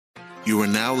You are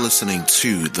now listening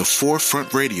to The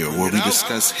Forefront Radio, where we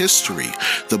discuss history,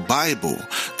 the Bible,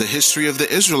 the history of the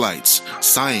Israelites,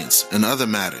 science, and other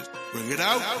matters. Bring it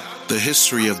out. The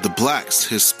history of the blacks,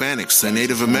 Hispanics, and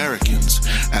Native Americans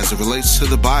as it relates to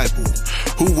the Bible.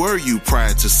 Who were you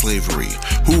prior to slavery?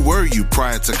 Who were you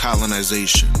prior to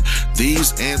colonization?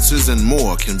 These answers and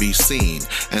more can be seen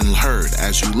and heard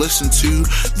as you listen to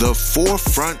The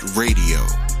Forefront Radio.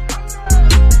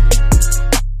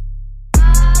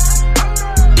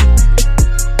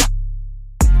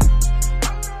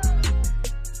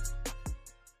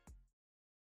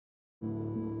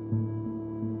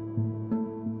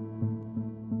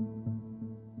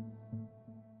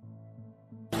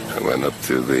 I went up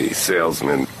to the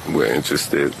salesman. We're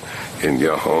interested in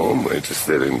your home. We're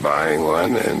interested in buying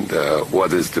one. And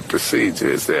what is the procedure?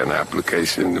 Is there an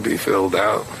application to be filled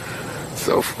out?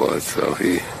 So forth. So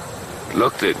he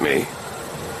looked at me,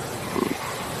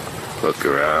 looked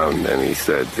around, and he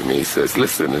said to me, he says,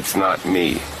 listen, it's not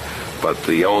me, but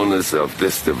the owners of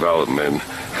this development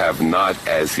have not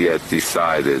as yet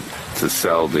decided to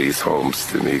sell these homes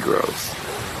to Negroes.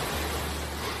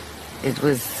 It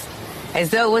was as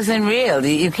though it wasn't real.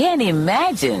 You can't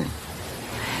imagine.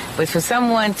 But for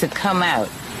someone to come out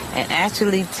and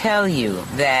actually tell you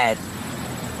that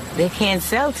they can't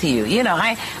sell to you. You know,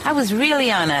 I was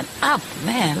really on an up.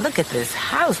 Man, look at this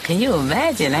house. Can you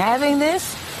imagine having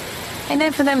this? And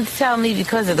then for them to tell me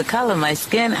because of the color of my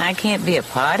skin, I can't be a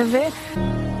part of it.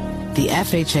 The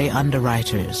FHA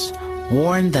underwriters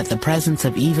warned that the presence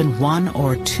of even one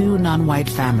or two non-white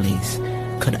families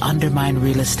could undermine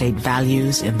real estate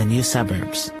values in the new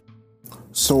suburbs.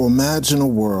 So imagine a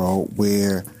world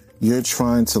where you're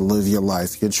trying to live your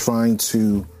life. You're trying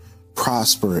to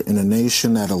prosper in a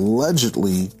nation that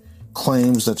allegedly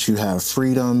claims that you have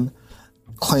freedom,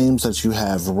 claims that you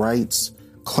have rights,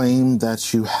 claim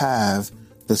that you have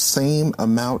the same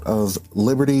amount of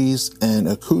liberties and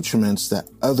accoutrements that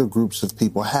other groups of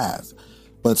people have,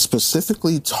 but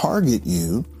specifically target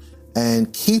you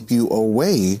and keep you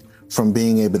away from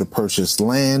being able to purchase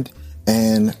land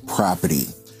and property.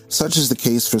 Such is the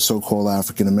case for so-called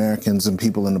African Americans and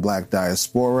people in the black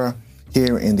diaspora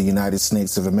here in the United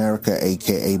States of America,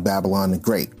 aka Babylon the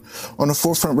Great. On the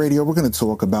Forefront Radio, we're going to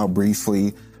talk about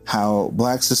briefly how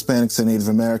blacks, Hispanics, and Native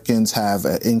Americans have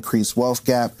an increased wealth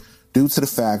gap due to the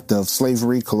fact of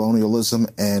slavery, colonialism,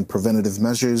 and preventative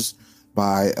measures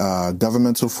by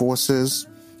governmental forces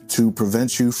to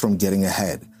prevent you from getting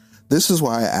ahead. This is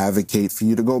why I advocate for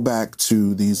you to go back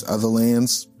to these other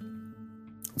lands,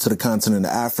 to the continent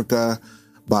of Africa,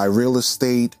 buy real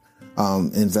estate,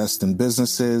 invest in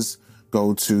businesses,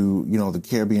 go to, the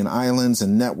Caribbean islands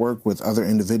and network with other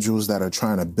individuals that are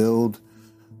trying to build.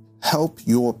 Help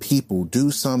your people do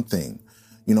something.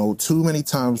 Too many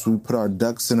times we put our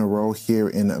ducks in a row here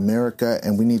in America,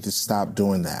 and we need to stop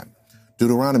doing that.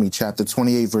 Deuteronomy chapter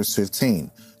 28, verse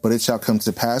 15. But it shall come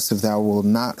to pass, if thou wilt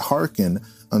not hearken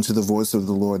unto the voice of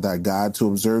the Lord thy God, to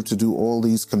observe to do all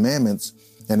these commandments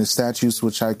and his statutes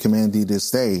which I command thee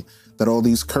this day, that all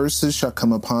these curses shall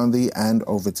come upon thee and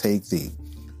overtake thee.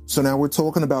 So now we're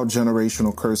talking about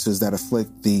generational curses that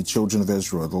afflict the children of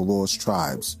Israel, the Lord's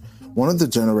tribes. One of the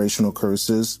generational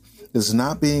curses is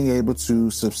not being able to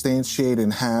substantiate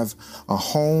and have a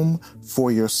home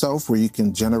for yourself where you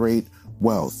can generate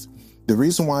wealth. The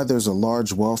reason why there's a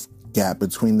large wealth gap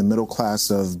between the middle class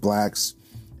of blacks,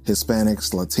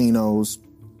 Hispanics, Latinos,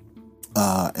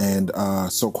 and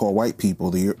so-called white people,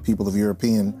 the people of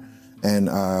European and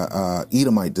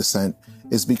Edomite descent,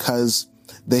 is because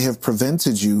they have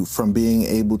prevented you from being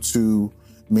able to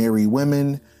marry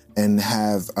women and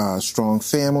have strong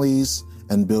families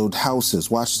and build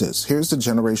houses. Watch this. Here's the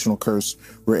generational curse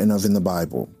written of in the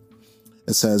Bible.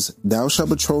 It says, thou shalt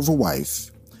betroth a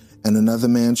wife, and another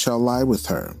man shall lie with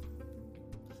her.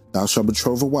 Thou shalt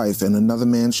betroth a wife, and another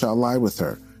man shall lie with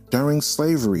her. During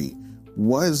slavery,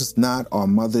 was not our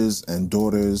mothers and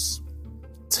daughters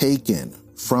taken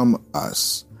from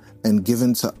us and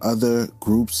given to other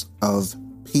groups of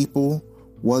people?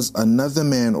 Was another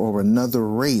man or another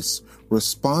race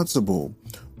responsible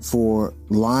for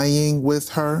lying with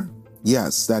her?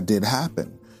 Yes, that did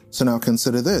happen. So now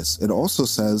consider this. It also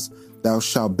says, thou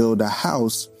shalt build a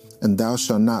house, and thou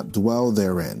shalt not dwell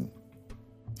therein.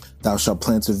 Thou shalt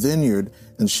plant a vineyard,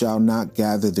 and shalt not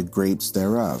gather the grapes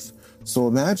thereof. So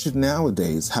imagine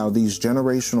nowadays how these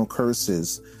generational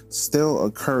curses still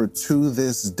occur to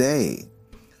this day.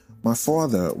 My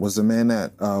father was a man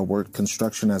that worked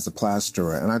construction as a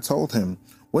plasterer, and I told him,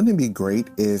 wouldn't it be great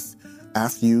if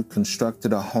after you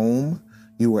constructed a home,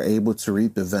 you were able to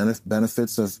reap the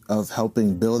benefits of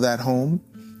helping build that home?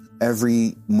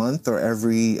 every month or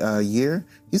every year?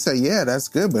 He said, yeah, that's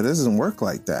good, but it doesn't work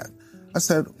like that. I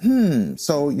said,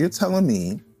 so you're telling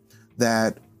me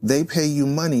that they pay you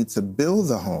money to build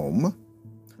the home.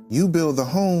 You build the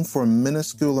home for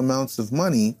minuscule amounts of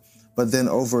money, but then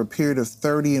over a period of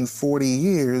 30 and 40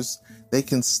 years, they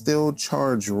can still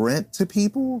charge rent to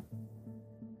people?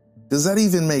 Does that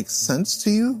even make sense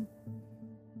to you?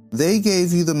 They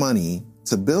gave you the money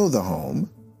to build the home.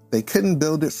 They couldn't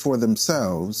build it for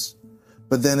themselves,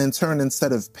 but then in turn,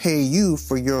 instead of pay you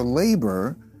for your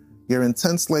labor, your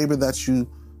intense labor that you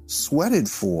sweated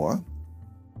for,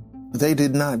 they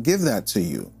did not give that to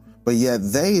you. But yet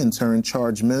they in turn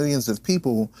charge millions of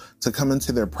people to come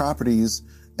into their properties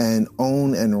and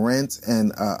own and rent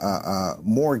and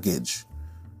mortgage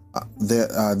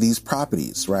these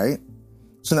properties, right?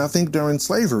 So now think during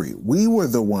slavery, we were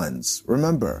the ones.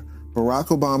 Remember, Barack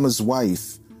Obama's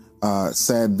wife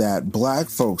said that black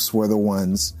folks were the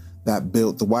ones that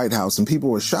built the White House, and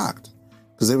people were shocked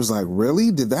because it was like,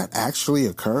 really? Did that actually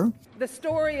occur? The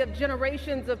story of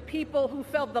generations of people who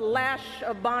felt the lash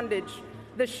of bondage,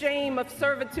 the shame of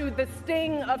servitude, the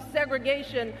sting of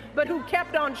segregation, but who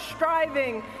kept on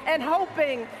striving and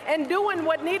hoping and doing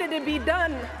what needed to be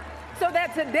done so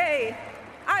that today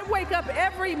I wake up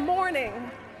every morning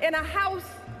in a house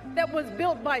that was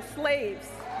built by slaves.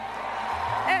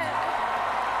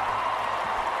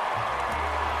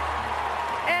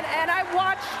 And I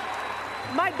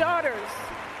watch my daughters,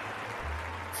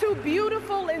 two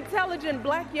beautiful, intelligent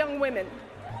black young women,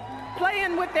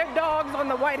 playing with their dogs on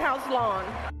the White House lawn.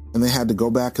 And they had to go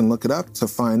back and look it up to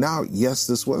find out, yes,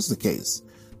 this was the case,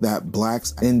 that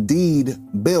blacks indeed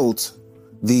built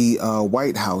the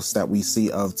White House that we see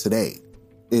of today.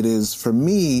 It is, for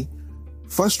me,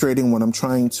 frustrating when I'm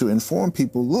trying to inform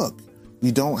people, look,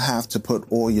 you don't have to put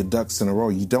all your ducks in a row.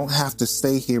 You don't have to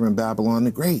stay here in Babylon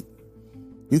the Great.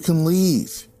 You can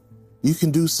leave. You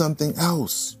can do something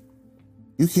else.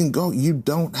 You can go. You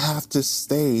don't have to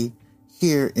stay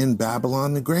here in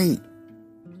Babylon the Great.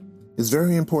 It's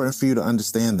very important for you to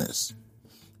understand this.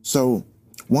 So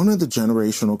one of the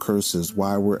generational curses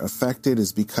why we're affected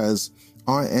is because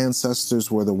our ancestors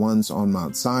were the ones on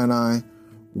Mount Sinai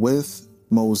with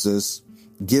Moses,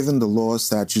 given the laws,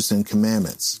 statutes, and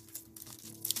commandments.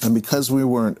 And because we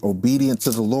weren't obedient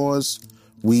to the laws,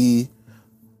 we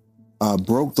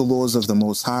broke the laws of the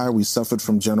Most High. We suffered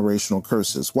from generational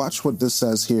curses. Watch what this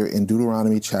says here in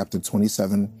Deuteronomy chapter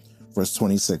 27, verse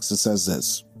 26. It says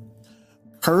this: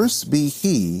 "Cursed be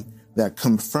he that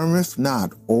confirmeth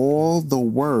not all the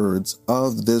words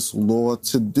of this law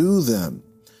to do them,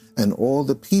 and all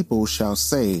the people shall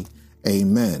say,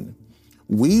 Amen."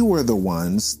 We were the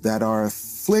ones that are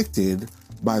afflicted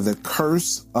by the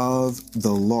curse of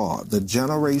the law, the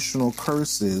generational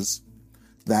curses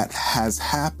that has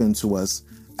happened to us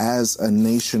as a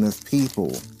nation of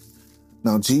people.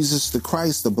 Now, Jesus the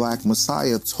Christ, the Black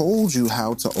Messiah, told you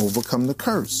how to overcome the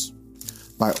curse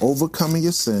by overcoming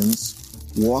your sins,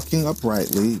 walking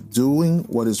uprightly, doing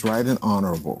what is right and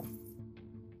honorable.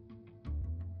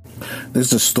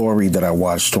 There's a story that I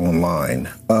watched online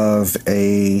of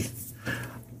a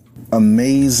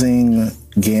amazing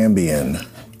Gambian.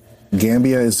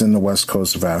 Gambia is in the west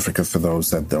coast of Africa, for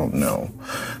those that don't know.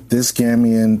 This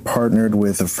Gambian partnered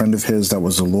with a friend of his that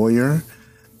was a lawyer,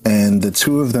 and the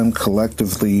two of them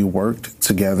collectively worked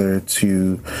together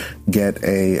to get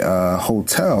a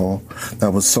hotel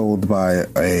that was sold by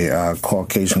a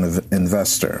Caucasian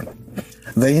investor.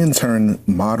 They in turn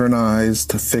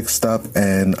modernized, fixed up,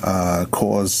 and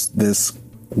caused this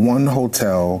one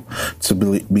hotel to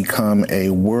become a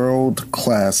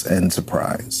world-class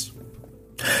enterprise.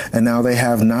 And now they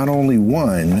have not only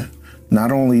one,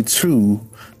 not only two,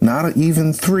 not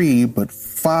even three, but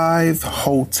 5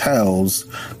 hotels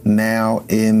now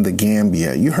in the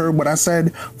Gambia. You heard what I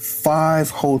said?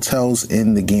 5 hotels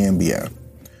in the Gambia.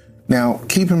 Now,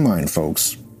 keep in mind,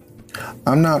 folks,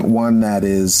 I'm not one that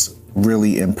is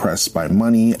really impressed by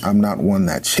money. I'm not one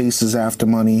that chases after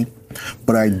money,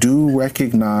 but I do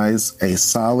recognize a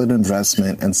solid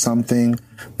investment and something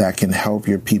that can help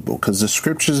your people, because the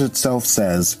scriptures itself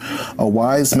says a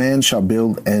wise man shall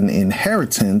build an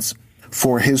inheritance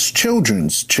for his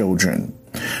children's children.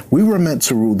 We were meant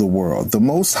to rule the world. The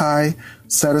Most High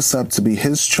set us up to be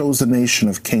his chosen nation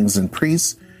of kings and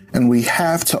priests, and we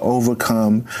have to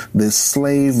overcome this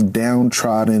slave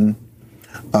downtrodden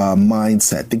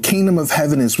mindset. The kingdom of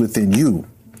heaven is within you.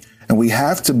 And we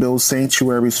have to build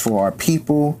sanctuaries for our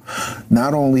people,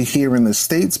 not only here in the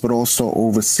States, but also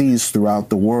overseas throughout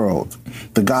the world.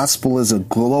 The gospel is a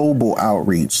global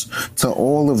outreach to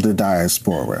all of the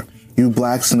diaspora. You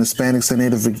blacks and Hispanics and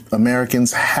Native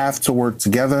Americans have to work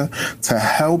together to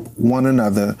help one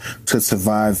another to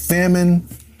survive famine,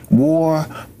 war,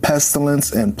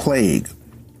 pestilence, and plague.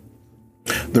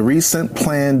 The recent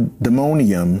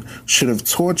pandemonium should have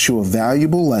taught you a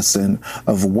valuable lesson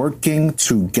of working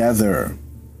together.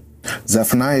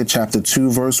 Zephaniah chapter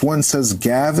 2 verse 1 says,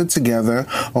 "Gather together,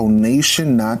 O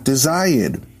nation not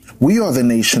desired." We are the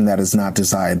nation that is not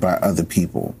desired by other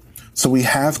people. So we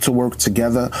have to work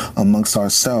together amongst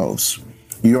ourselves.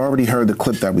 You already heard the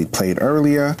clip that we played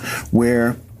earlier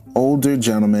where older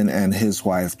gentleman and his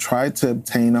wife tried to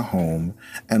obtain a home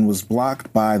and was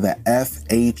blocked by the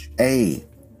FHA.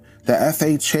 The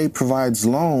FHA provides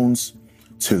loans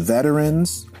to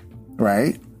veterans,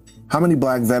 right? How many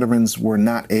black veterans were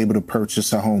not able to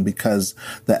purchase a home because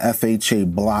the FHA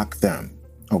blocked them?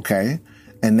 Okay.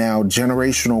 And now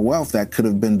generational wealth that could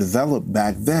have been developed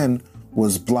back then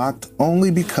was blocked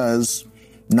only because,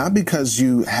 not because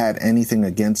you had anything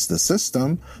against the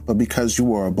system, but because you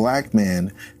were a black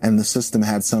man and the system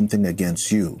had something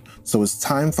against you. So it's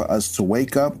time for us to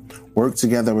wake up, work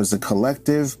together as a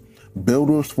collective, build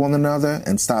with one another,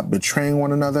 and stop betraying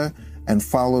one another, and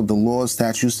follow the laws,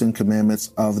 statutes, and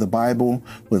commandments of the Bible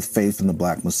with faith in the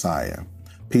Black Messiah.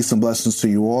 Peace and blessings to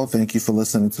you all. Thank you for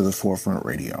listening to the Forefront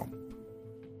Radio.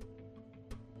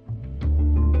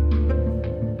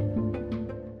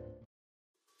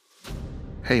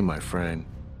 Hey, my friend,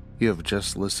 you have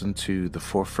just listened to the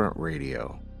Forefront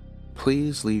Radio.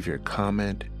 Please leave your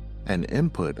comment and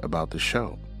input about the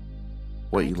show,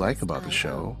 what you like about the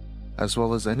show, as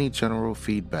well as any general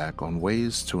feedback on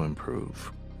ways to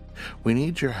improve. We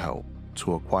need your help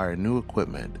to acquire new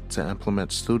equipment to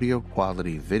implement studio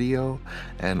quality video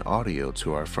and audio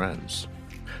to our friends.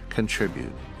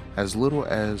 Contribute as little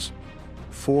as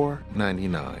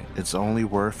 $4.99. It's only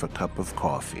worth a cup of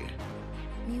coffee.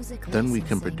 Then we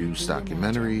can produce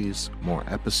documentaries, more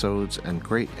episodes, and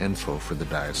great info for the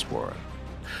diaspora.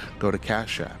 Go to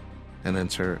Cash App and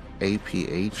enter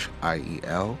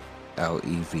APHIELLEVI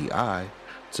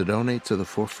to donate to the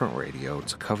Forefront Radio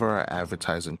to cover our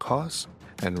advertising costs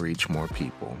and reach more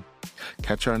people.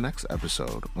 Catch our next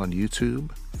episode on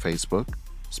YouTube, Facebook,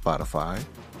 Spotify,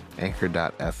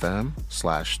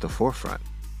 Anchor.fm/The Forefront.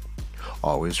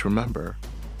 Always remember,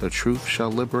 the truth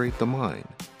shall liberate the mind.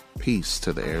 Peace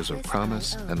to the heirs of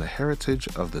promise and the heritage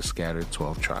of the scattered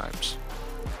 12 tribes.